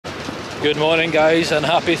Good morning guys, and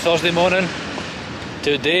happy Thursday morning.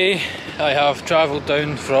 Today I have travelled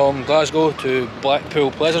down from Glasgow to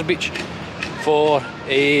Blackpool Pleasure Beach for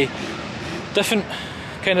a different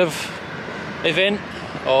kind of event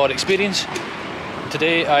or experience.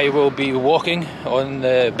 Today I will be walking on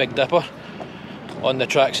the Big Dipper on the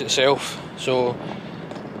tracks itself, so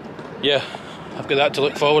yeah, I've got that to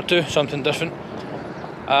look forward to, something different.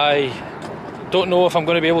 I don't know if I'm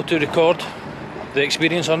going to be able to record the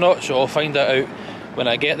experience or not, so I'll find that out when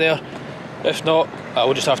I get there. If not, I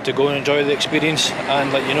will just have to go and enjoy the experience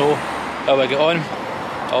and let you know how I get on.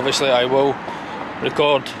 Obviously I will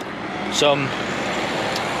record some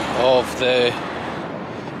of the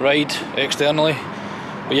ride externally,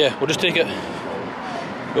 but yeah, we'll just take it,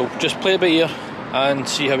 we'll just play it by ear and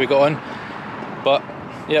see how we got on. But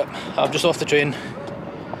yeah, I'm just off the train,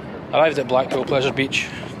 arrived at Blackpool Pleasure Beach,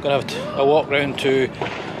 gonna have a walk round to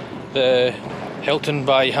the Hilton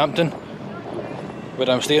by Hampton, where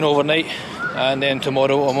I'm staying overnight, and then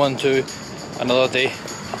tomorrow I'm on to another day.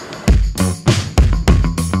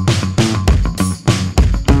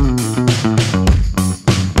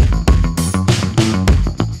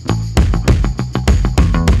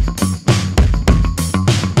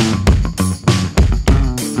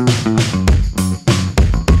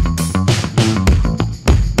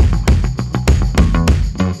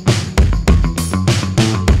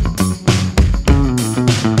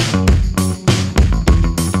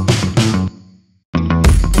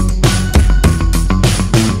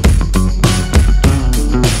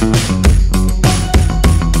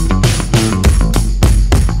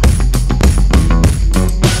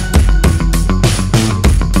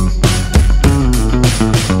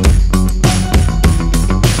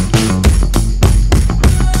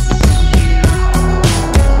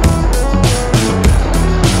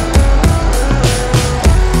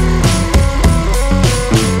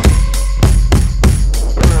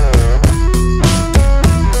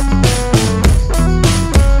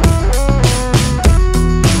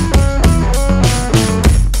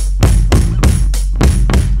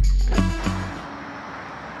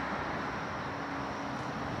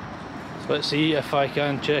 Let's see if I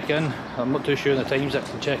can check in. I'm not too sure on the times I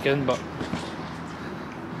can check in, but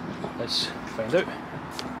let's find out.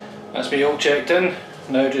 That's me all checked in.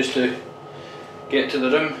 Now just to get to the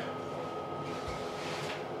room.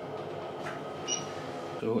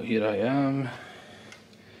 So here I am.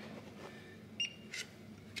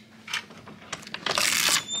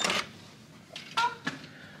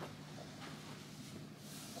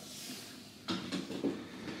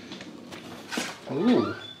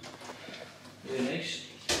 Ooh. Very nice.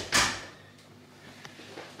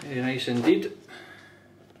 Very nice indeed.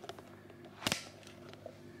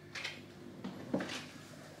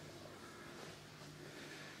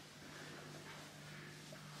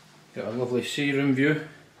 Got a lovely sea room view.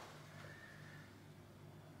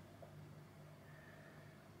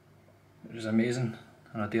 Which is amazing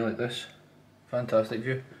on a day like this. Fantastic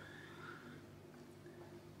view.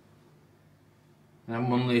 And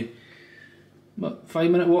I'm only about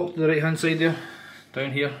 5-minute walk to the right hand side there,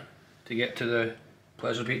 down here, to get to the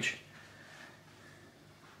Pleasure Beach.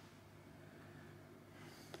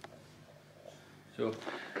 So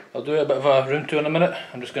I'll do a bit of a room tour in a minute.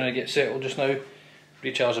 I'm just going to get settled just now,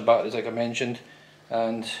 recharge the batteries like I mentioned,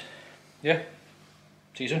 and yeah,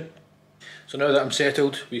 see you soon. So now that I'm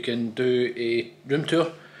settled, we can do a room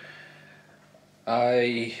tour.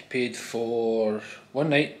 I paid for one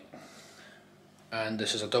night, and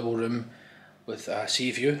this is a double room with a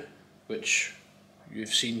sea view, which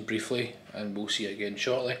you've seen briefly and we'll see again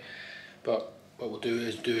shortly. But what we'll do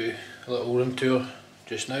is do a little room tour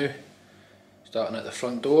just now, starting at the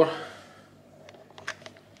front door.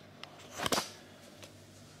 A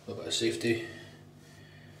little bit of safety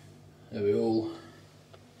that we all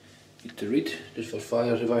need to read, just for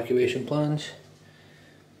fire evacuation plans.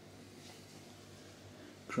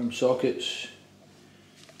 Chrome sockets,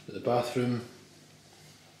 the bathroom,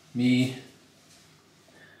 me.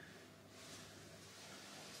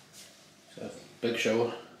 Big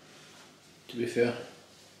shower, to be fair.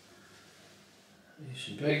 Nice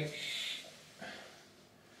and big.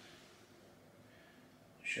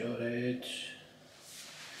 Shower head.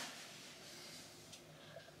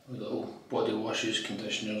 Little body washes,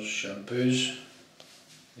 conditioners, shampoos.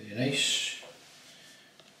 Very nice.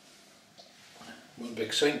 One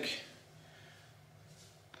big sink.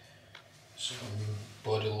 Some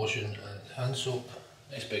body lotion and hand soap.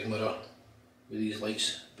 Nice big mirror with these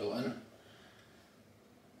lights built in.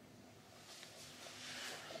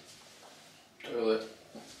 Toilet,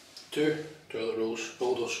 two toilet rolls,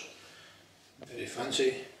 holders, very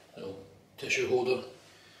fancy, little tissue holder,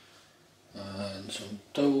 and some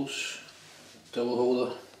towels, towel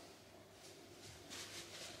holder,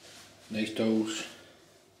 nice towels.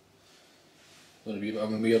 Going to be a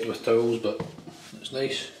bit weird with towels, but it's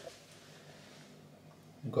nice.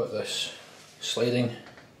 We've got this sliding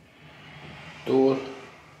door.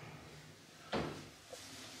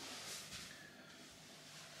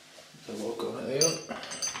 The lock on it there.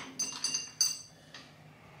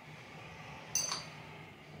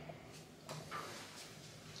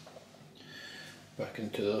 Back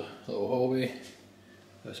into the little hallway.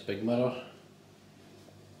 This big mirror.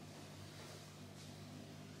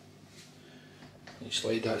 You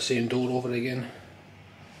slide that same door over again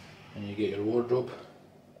and you get your wardrobe,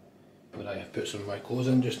 where I have put some of my clothes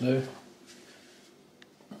in just now.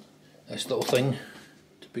 This little thing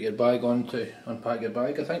to put your bag on, to unpack your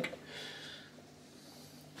bag, I think.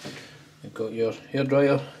 You've got your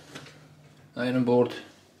hairdryer, ironing board,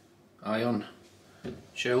 iron,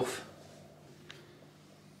 shelf,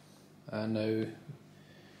 and now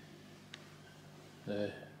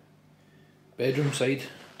the bedroom side.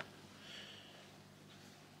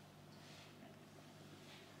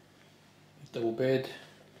 Double bed,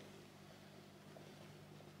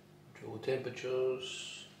 control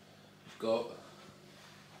temperatures. We've got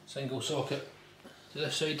single socket to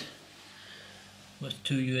this side with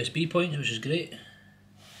 2 USB points, which is great.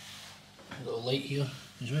 We've got a light here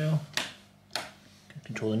as well. Can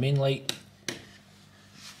control the main light.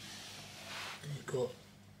 You've got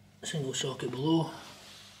a single socket below.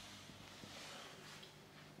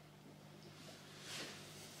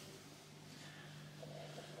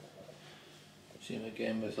 Same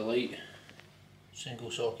again with the light, single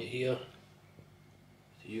socket here,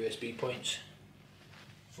 the USB points,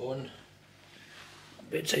 phone,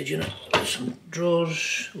 bedside unit with some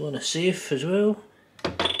drawers, on a safe as well,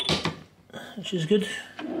 which is good.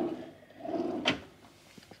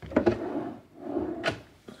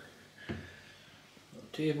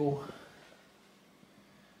 Table,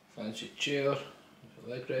 fancy chair,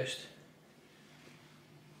 leg rest,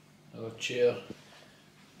 another chair,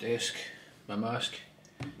 desk, my mask,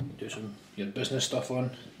 do some your business stuff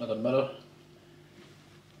on, another mirror,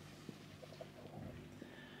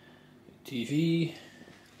 TV,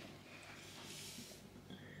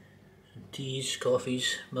 some teas,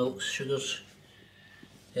 coffees, milks, sugars,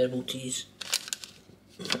 herbal teas,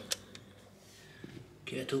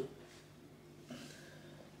 kettle,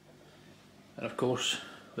 and of course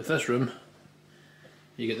with this room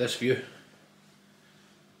you get this view.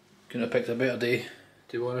 Couldn't have picked a better day,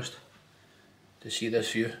 to be honest, to see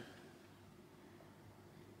this view.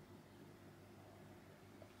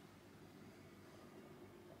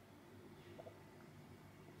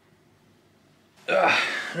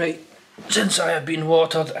 Right, since I have been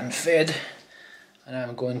watered and fed, and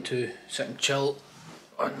I'm going to sit and chill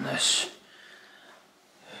on this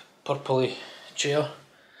purpley chair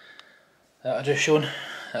that I just shown.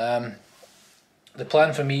 The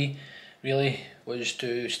plan for me really was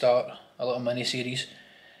to start a little mini series.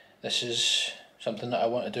 This is something that I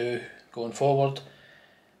want to do going forward.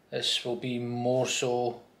 This will be more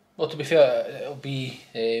so, well, to be fair, it'll be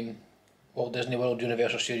Walt Disney World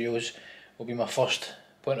Universal Studios will be my first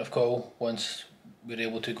point of call once we're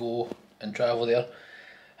able to go and travel there.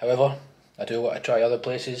 However, I do want to try other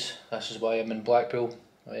places. This is why I'm in Blackpool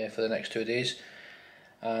for the next 2 days,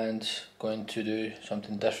 and going to do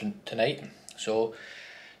something different tonight. So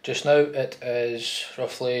just now it is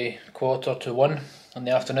roughly 1:45 in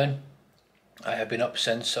the afternoon. I have been up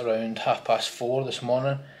since around 4:30 this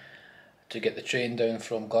morning to get the train down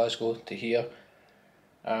from Glasgow to here,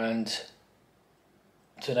 and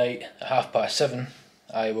tonight at 7:30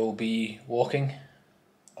 I will be walking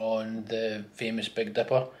on the famous Big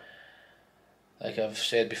Dipper, like I've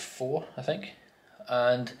said before, I think.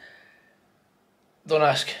 And don't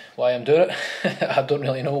ask why I'm doing it. I don't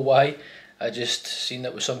really know why. I just seen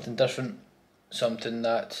it was something different, something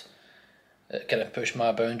that kind of pushed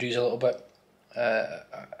my boundaries a little bit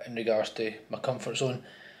in regards to my comfort zone.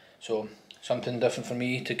 So something different for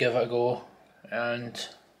me to give it a go and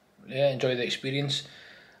yeah, enjoy the experience.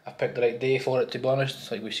 I picked the right day for it, to be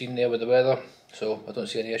honest, like we've seen there with the weather, so I don't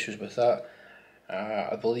see any issues with that.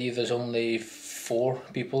 I believe there's only 4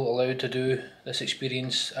 people allowed to do this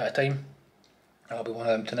experience at a time. I'll be one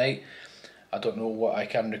of them tonight. I don't know what I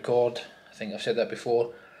can record. I think I've said that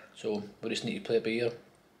before, so we just need to play it by ear,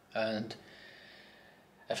 and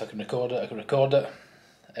if I can record it, I can record it.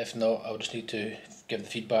 If not, I'll just need to give the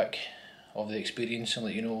feedback of the experience and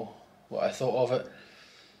let you know what I thought of it.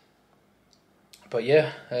 But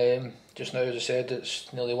yeah, just now, as I said,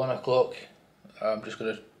 it's nearly 1 o'clock. I'm just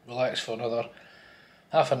going to relax for another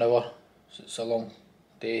half an hour. So it's a long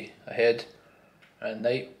day ahead and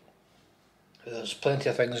night. There's plenty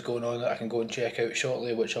of things going on that I can go and check out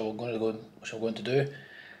shortly, which I'm going to do.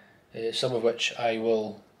 Some of which I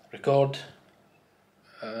will record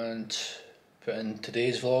and put in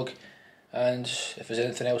today's vlog, and if there's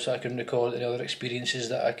anything else I can record, any other experiences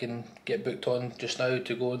that I can get booked on just now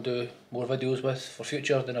to go and do more videos with for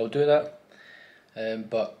future, then I'll do that.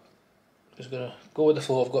 But I'm just going to go with the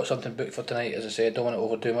flow. I've got something booked for tonight, as I said. Don't want to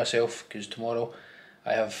overdo myself because tomorrow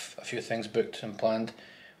I have a few things booked and planned,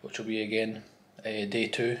 which will be again day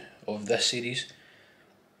 2 of this series.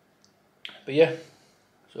 But yeah,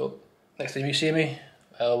 so next time you see me,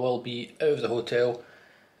 I will be out of the hotel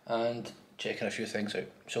and checking a few things out.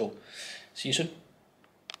 So see you soon.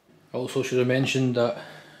 Also should have mentioned that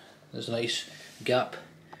there's a nice gap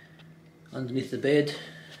underneath the bed,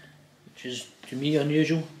 which is to me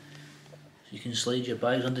unusual. So you can slide your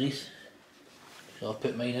bags underneath. So I'll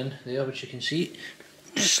put mine in there, which you can see.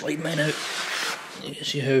 Just slide mine out. You can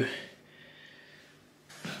see how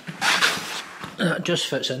that just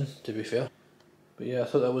fits in, to be fair. But yeah, I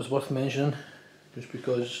thought that was worth mentioning, just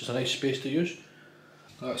because it's a nice space to use.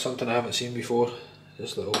 That's something I haven't seen before,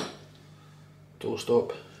 this little door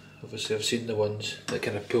stop. Obviously I've seen the ones that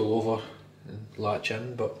kind of pull over and latch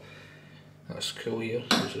in, but that's cool here.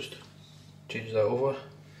 Let's just change that over,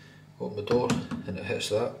 open the door and it hits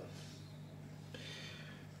that.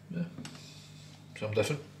 Yeah, something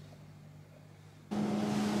different.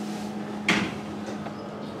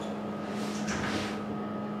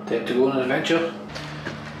 Time to go on an adventure.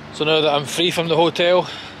 So now that I'm free from the hotel,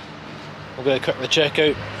 I'm going to quickly check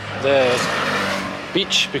out the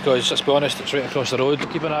beach, because let's be honest, it's right across the road.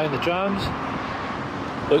 Keep an eye on the trams,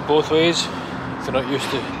 look both ways if you're not used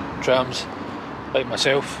to trams like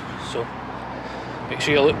myself, so make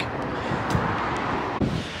sure you look.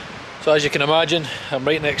 So as you can imagine, I'm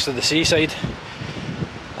right next to the seaside,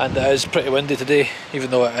 and it is pretty windy today, even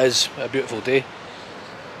though it is a beautiful day.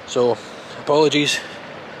 So apologies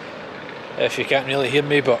if you can't really hear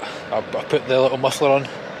me, but I put the little muffler on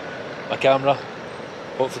my camera,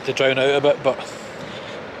 hopefully to drown out a bit, but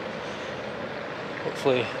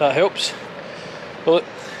hopefully that helps. Well, look,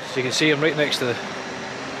 as you can see, I'm right next to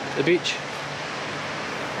the beach.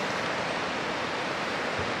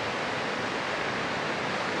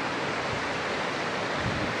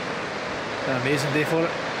 An amazing day for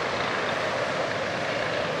it.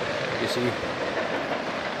 You see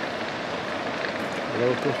the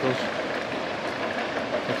rollercoasters.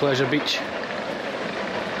 The Pleasure Beach.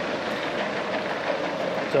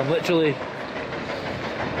 So I'm literally,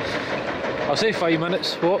 I'll say 5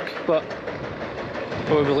 minutes walk, but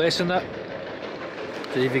probably less than that.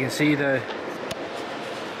 So if you can see the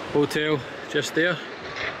hotel just there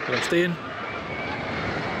where I'm staying,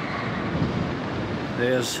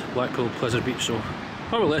 there's Blackpool Pleasure Beach, so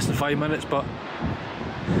probably less than 5 minutes, but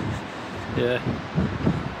yeah,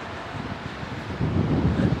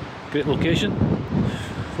 great location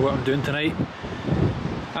for what I'm doing tonight,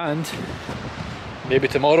 and maybe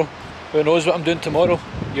tomorrow. Who knows what I'm doing tomorrow?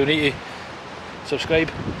 You'll need to subscribe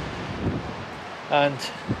and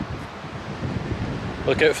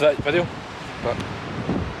look out for that video. But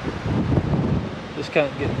just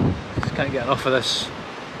can't get enough of this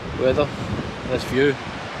weather, this view.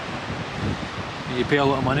 You pay a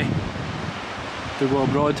lot of money to go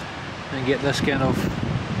abroad and get this kind of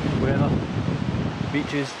weather,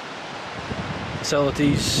 beaches,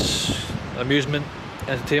 facilities, amusement,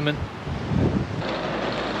 entertainment.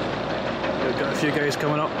 We've got a few guys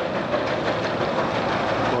coming up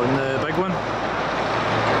on the big one.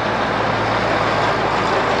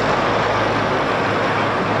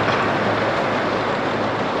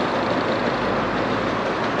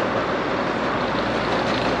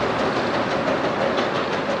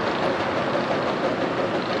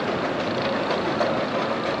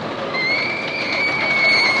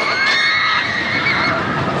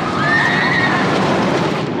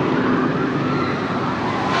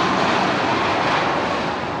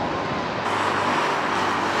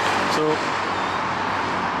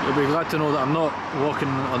 You'll be glad to know that I'm not walking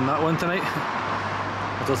on that one tonight.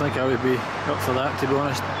 I don't think I would be up for that, to be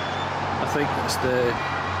honest. I think it's the,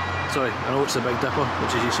 sorry, I know it's the Big Dipper,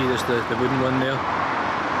 which as you see there's the wooden one there.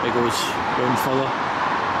 It goes round further.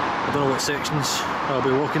 I don't know what sections I'll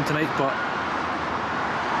be walking tonight, but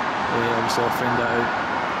obviously I'll find that out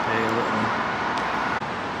later on.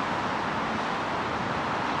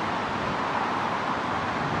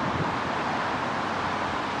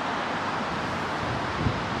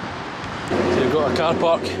 We've got a car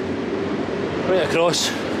park right across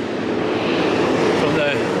from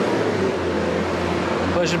the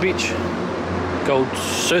Pleasure Beach, called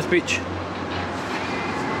South Beach.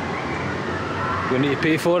 we need to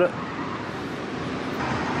pay for it.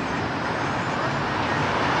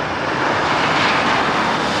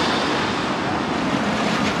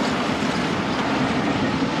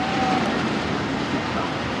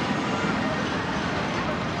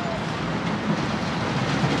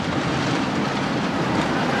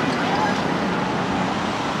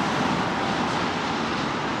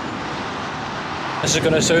 This is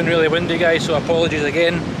going to sound really windy, guys, so apologies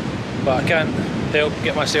again, but I can't help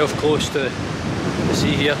get myself close to the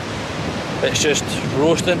sea here. It's just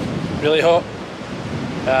roasting, really hot,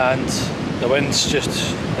 and the wind's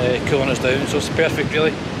just cooling us down, so it's perfect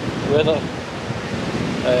really weather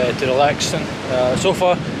to relax in. So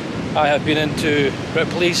far I have been into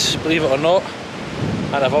Ripley's, believe it or not,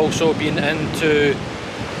 and I've also been into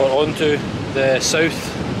or onto the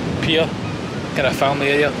South Pier kind of family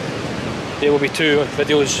area. There will be 2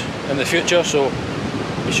 videos in the future, so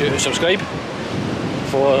be sure to subscribe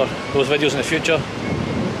for those videos in the future,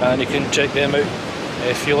 and you can check them out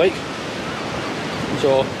if you like.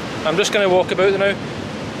 So I'm just going to walk about now.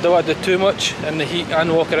 Don't want to do too much in the heat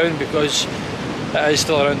and walk around because it is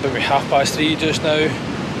still around maybe 3:30 just now,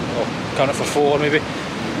 or count it for 4 maybe.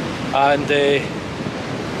 And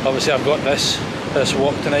obviously I've got this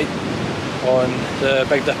walk tonight on the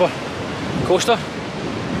Big Dipper coaster.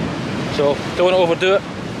 So don't want to overdo it.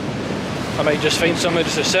 I might just find somewhere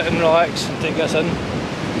just to sit and relax and take this in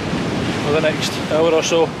for the next hour or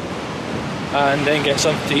so, and then get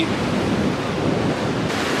something to eat.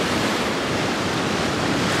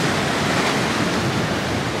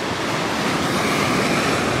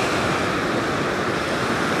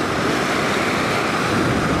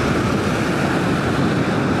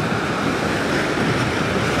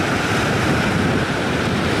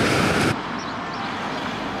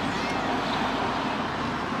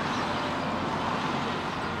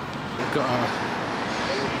 Got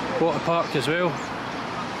a water park as well.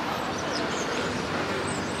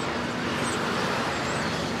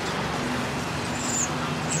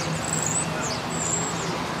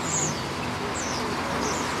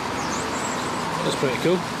 That's pretty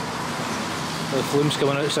cool. The flumes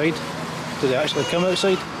coming outside. Do they actually come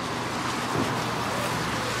outside?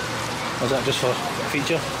 Or is that just for a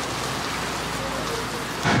feature?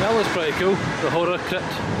 That looks pretty cool. The horror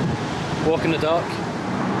crypt. Walk in the dark.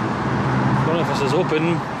 I don't know if this is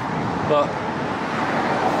open, but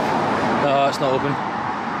no, it's not open.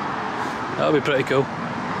 That'll be pretty cool.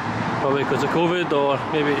 Probably because of COVID, or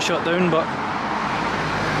maybe it's shut down, but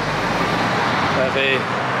have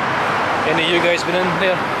any of you guys been in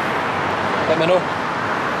there? Let me know.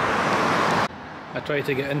 I tried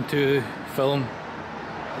to get into film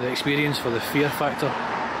the experience for the Fear Factor,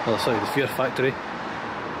 oh sorry, the Fear Factory,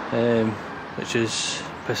 which is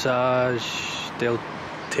Passage del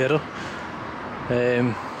Terror.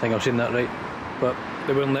 I think I'm saying that right, but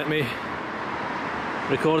they wouldn't let me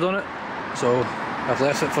record on it, so I've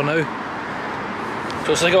left it for now.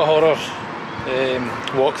 So it's like a horror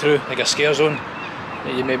walkthrough, like a scare zone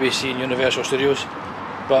that you maybe see in Universal Studios,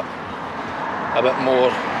 but a bit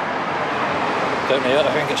more down there.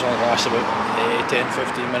 I think it's only lasts about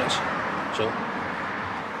 10-15 minutes, so,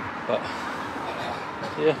 but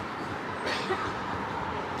yeah.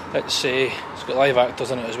 It's got live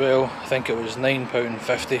actors in it as well. I think it was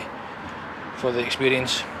 £9.50 for the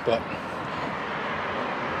experience, but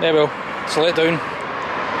yeah, well, it's a letdown.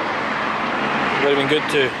 It would have been good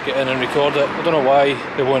to get in and record it. I don't know why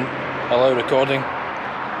they won't allow recording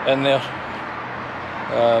in there,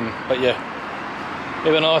 but yeah,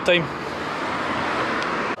 maybe another time.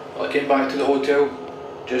 I came back to the hotel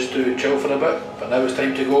just to chill for a bit, but now it's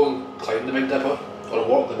time to go and climb the Big Dipper, or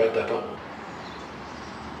walk the Big Dipper.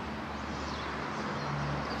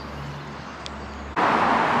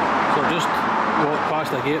 Just walked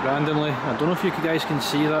past the gate randomly. I don't know if you guys can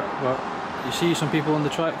see that, but you see some people on the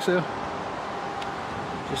tracks there.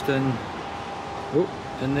 Just in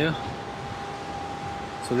there.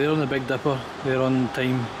 So they're on the Big Dipper. They're on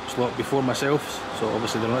time slot before myself, so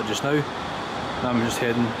obviously they're not just now. I'm just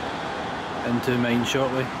heading into mine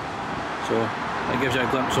shortly. So that gives you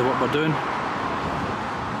a glimpse of what we're doing.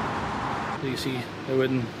 So you see the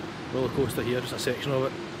wooden roller coaster here, just a section of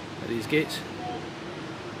it at these gates.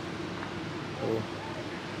 Oh,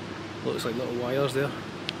 looks like little wires there.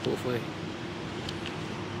 Hopefully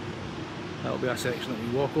that'll be a section that we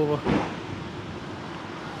walk over.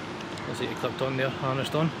 Looks like it clipped on there,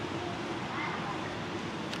 harnessed on.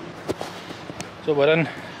 So we're in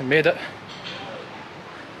and made it.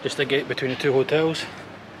 Just a gate between the 2 hotels.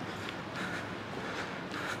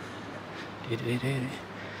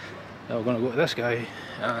 Now we're going to go to this guy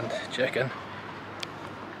and check in.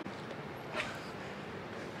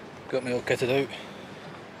 got me all kitted out,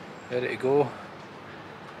 ready to go.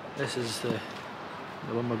 This is the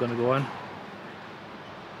one we're going to go on.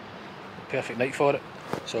 Perfect night for it,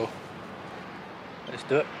 so let's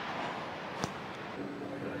do it.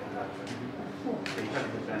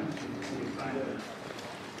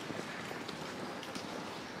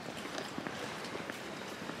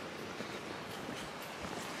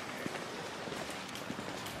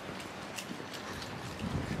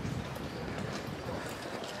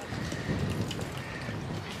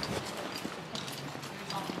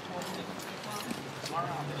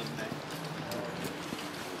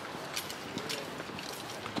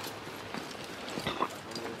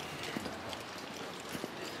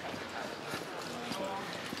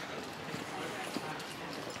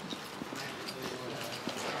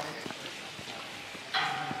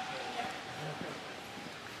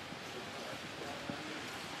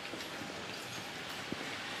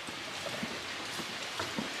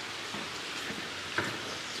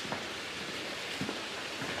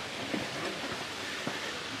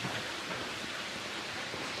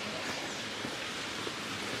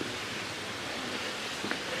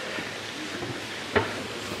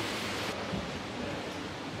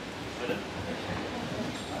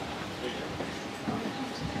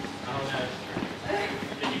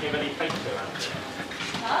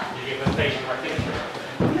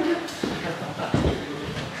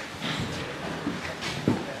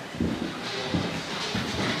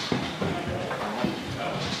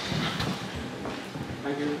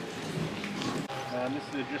 This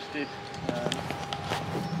is adjusted a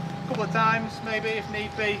couple of times, maybe if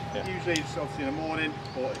need be. Yeah. Usually it's obviously in the morning,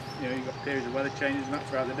 but you know, you've got periods of weather changes and that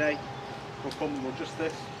throughout the day. We'll come and we'll adjust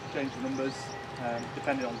this, change the numbers,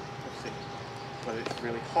 depending on obviously whether it's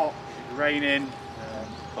really hot, if it's raining,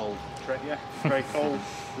 cold. Yeah, very cold,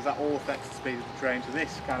 because that all affects the speed of the train. So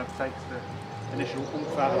this kind of takes the initial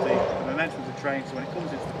oomph out of the momentum of the train, so when it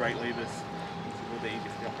comes into the brake levers, it's a little bit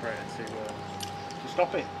easier for the operator to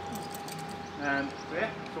stop it. So yeah,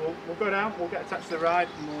 so we'll go down, we'll get attached to the ride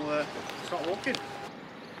and we'll start walking.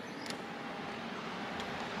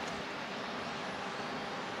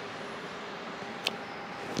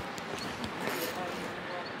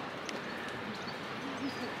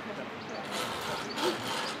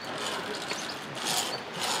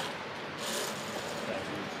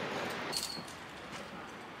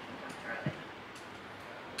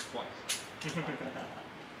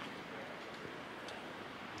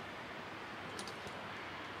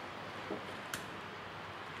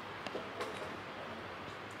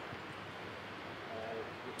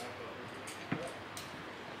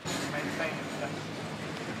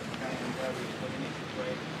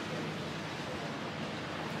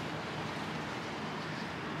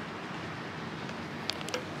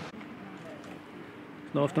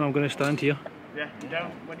 Not often I'm going to stand here. Yeah, you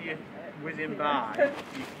don't, when you're whizzing by,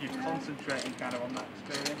 you're concentrating kind of on that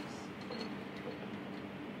experience.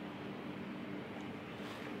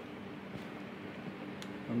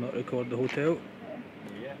 I'm not recording the hotel.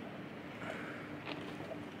 Yeah.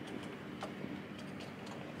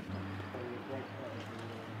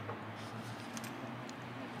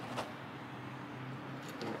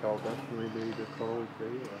 I think I'll definitely be the cold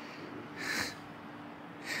day.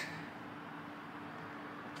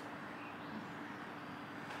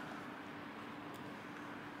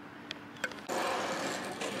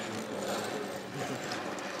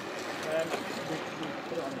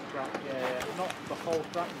 Put it on the track, yeah, not the whole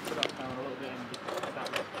track, put that down a little bit in that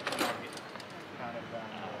kind of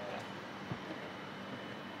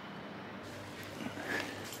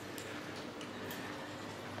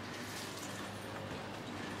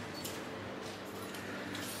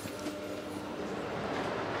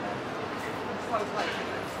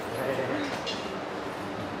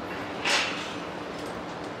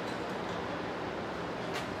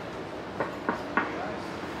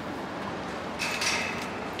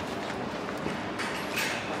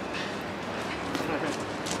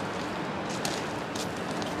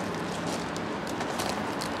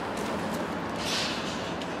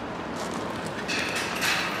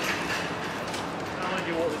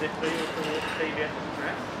this for you to see the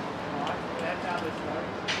address. Alright, head down this way.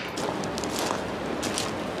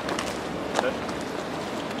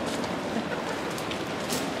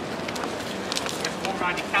 One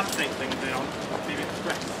ride you can take things in on, see the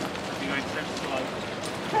express, if you're going so slow.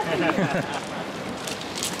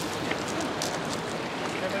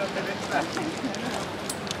 Give it up a bit there.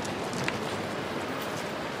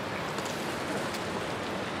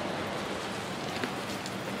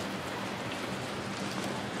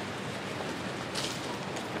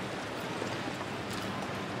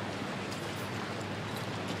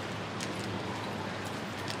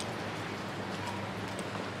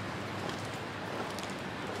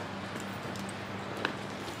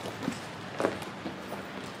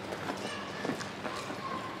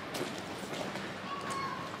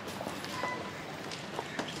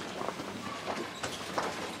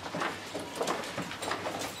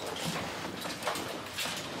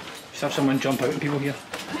 Let's have someone jump out at people here.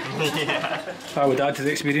 Yeah. I would add to the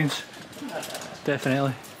experience.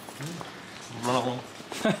 Definitely. Run along.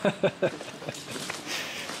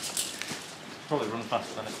 Probably run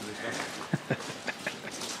faster than it to this guy.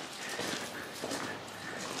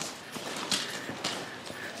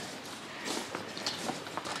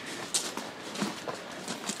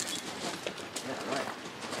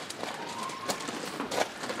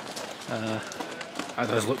 That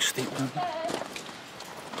does look steep.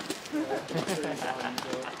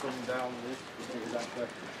 Come down this, it's like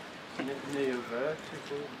a near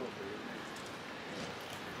vertical.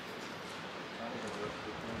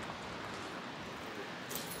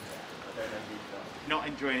 Not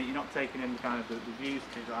enjoying it, you're not taking in kind of the views,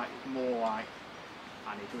 it's like more like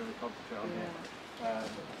I need to really concentrate on it.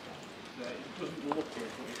 It doesn't look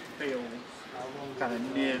it, but it feels kind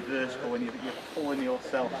of near vertical when you're pulling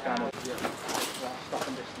yourself kind of that stop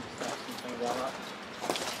and distance steps and things like that.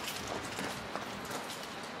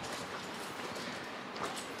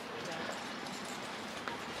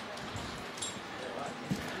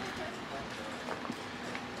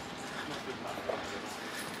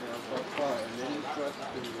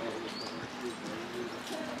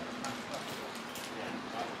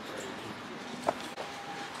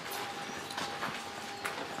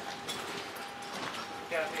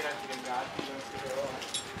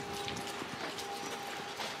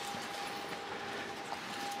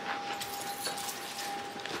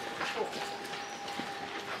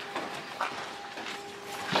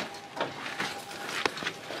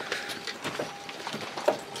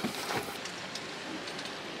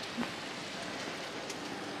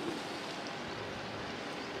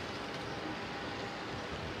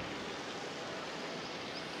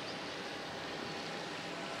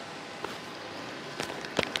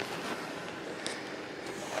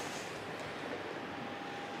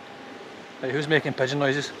 Right, who's making pigeon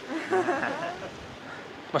noises?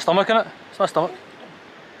 My stomach in it? It's my stomach.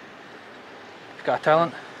 You've got a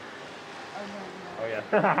talent. Oh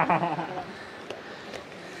yeah.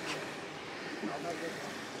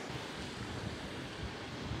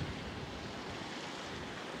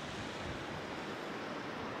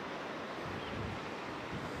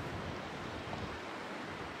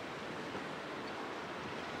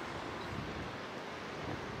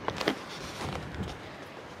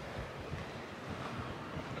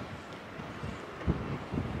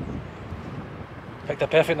 Picked a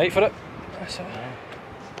perfect night for it. That's it.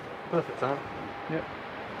 Perfect time. Yep.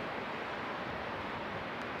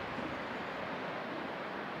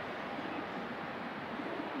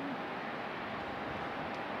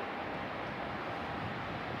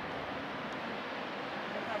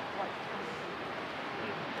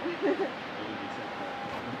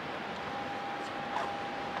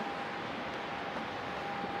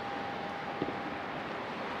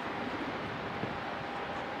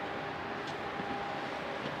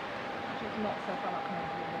 Not so far up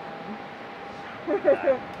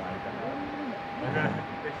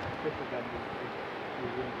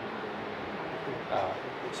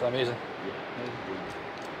It's amazing.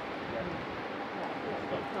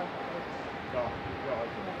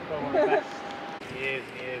 Years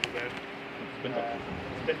and years ago, Spin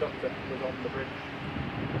Doctor was on the bridge.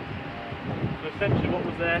 So essentially what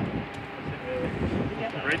was there?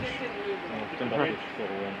 The bridge. The bridge sort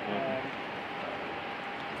of went.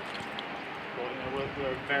 But, you know,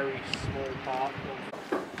 we're a very small part of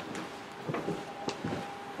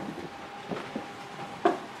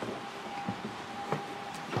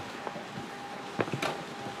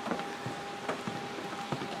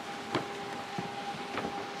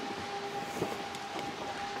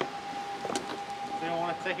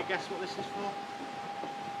take a guess what this is for?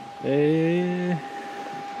 Eh.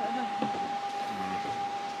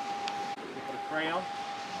 We've got a crayon.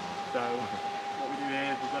 So what we do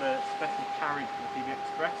here is we've got a special carriage for the PB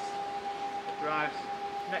Express that drives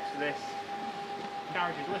next to this. The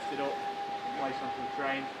carriage is lifted up, placed onto the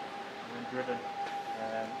train, and then driven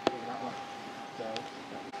through that one. So.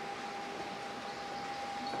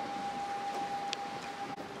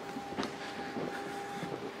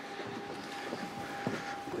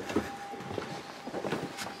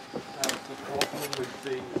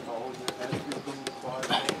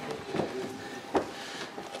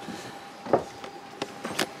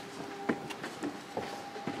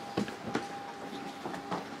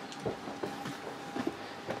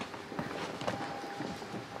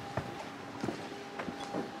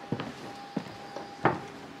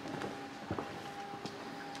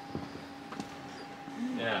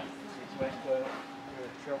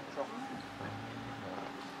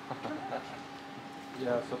 Yeah.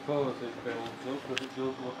 Yeah, I suppose it builds up, but it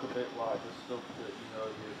does look a bit like the stuff that, you know,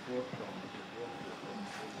 you work on.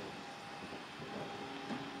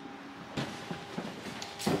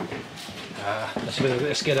 This is where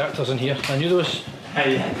the scared actors in here. I knew there was.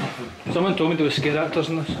 Hey. Someone told me there was scared actors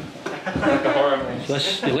in this. Like a horror movie. So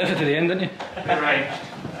this, you left it to the end, didn't you? Right.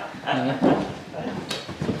 Uh,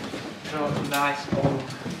 Nice old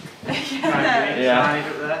Yeah. side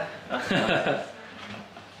up there.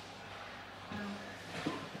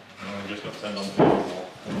 I just got turned on to the wall.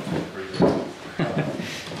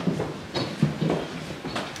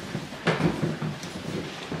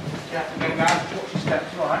 You have to go down, watch your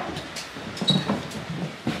steps, alright?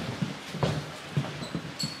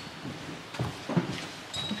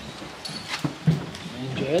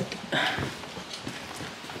 enjoy it.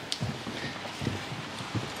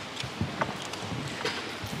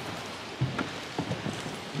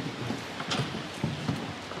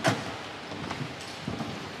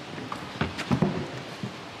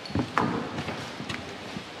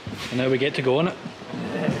 And now we get to go on it.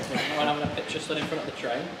 When having a picture stood in front of the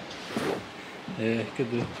train. Yeah, could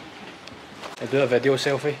do. I'll do a video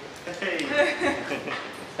selfie.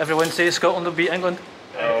 Everyone says Scotland will beat England.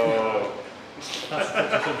 Oh.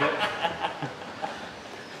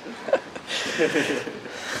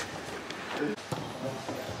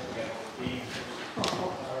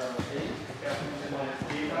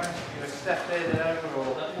 Step in and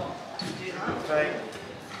overall. Okay.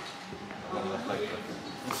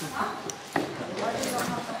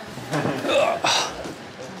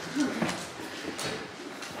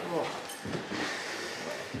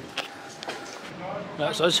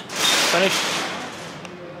 That's us. Finished.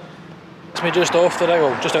 It's me just off today,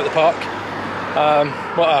 well, just out the park.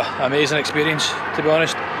 What an amazing experience, to be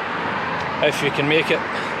honest. If you can make it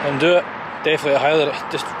and do it, definitely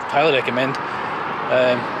highly recommend.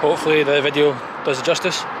 Hopefully the video does it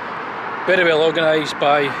justice. Very well organised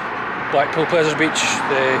by Blackpool Pleasure Beach,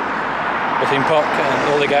 the theme park,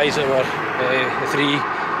 and all the guys that were the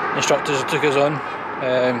 3 instructors that took us on.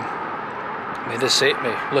 They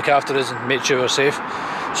look after us and made sure we were safe.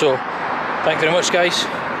 So thank you very much, guys,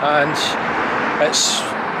 and it's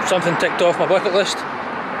something ticked off my bucket list,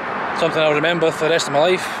 something I'll remember for the rest of my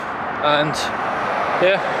life, and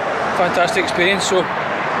yeah, fantastic experience. So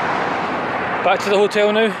back to the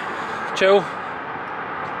hotel now, chill,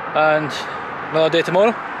 and another day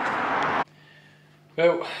tomorrow.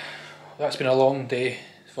 Well, that's been a long day.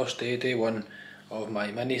 First day, day 1 of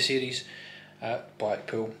my mini series at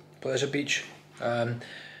Blackpool Pleasure Beach.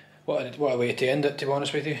 What a way to end it, to be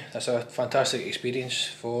honest with you. That's a fantastic experience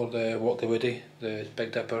for the Walk The Woodie, the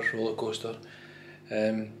Big Dipper roller coaster.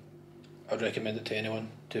 I'd recommend it to anyone,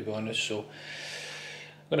 to be honest. So I'm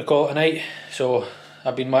going to call it a night. So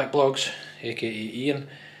I've been Mac Blogs, aka Ian,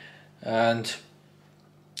 and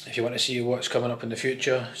if you want to see what's coming up in the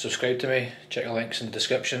future, subscribe to me, check the links in the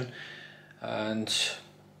description, and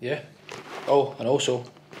yeah. Oh, and also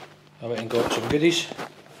I went and got some goodies.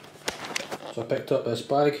 So I picked up this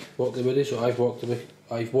bag, Walk The Woodie. So I've walked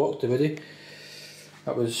the Woodie.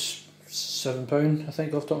 That was £7, I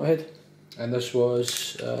think, off the top of my head. And this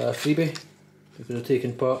was a freebie because I've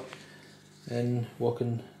taken part in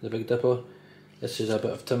walking the Big Dipper. This is a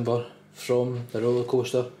bit of timber from the roller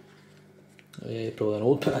coaster. Probably an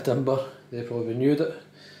old bit of timber. They probably renewed it,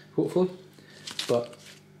 hopefully. But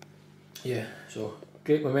yeah, so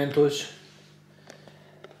great mementos.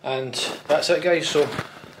 And that's it, guys. So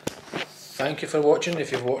thank you for watching.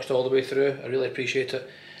 If you've watched all the way through, I really appreciate it.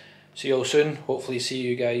 See you all soon. Hopefully see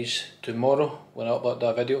you guys tomorrow when I upload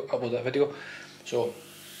that video. So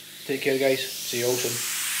take care, guys. See you all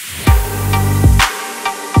soon.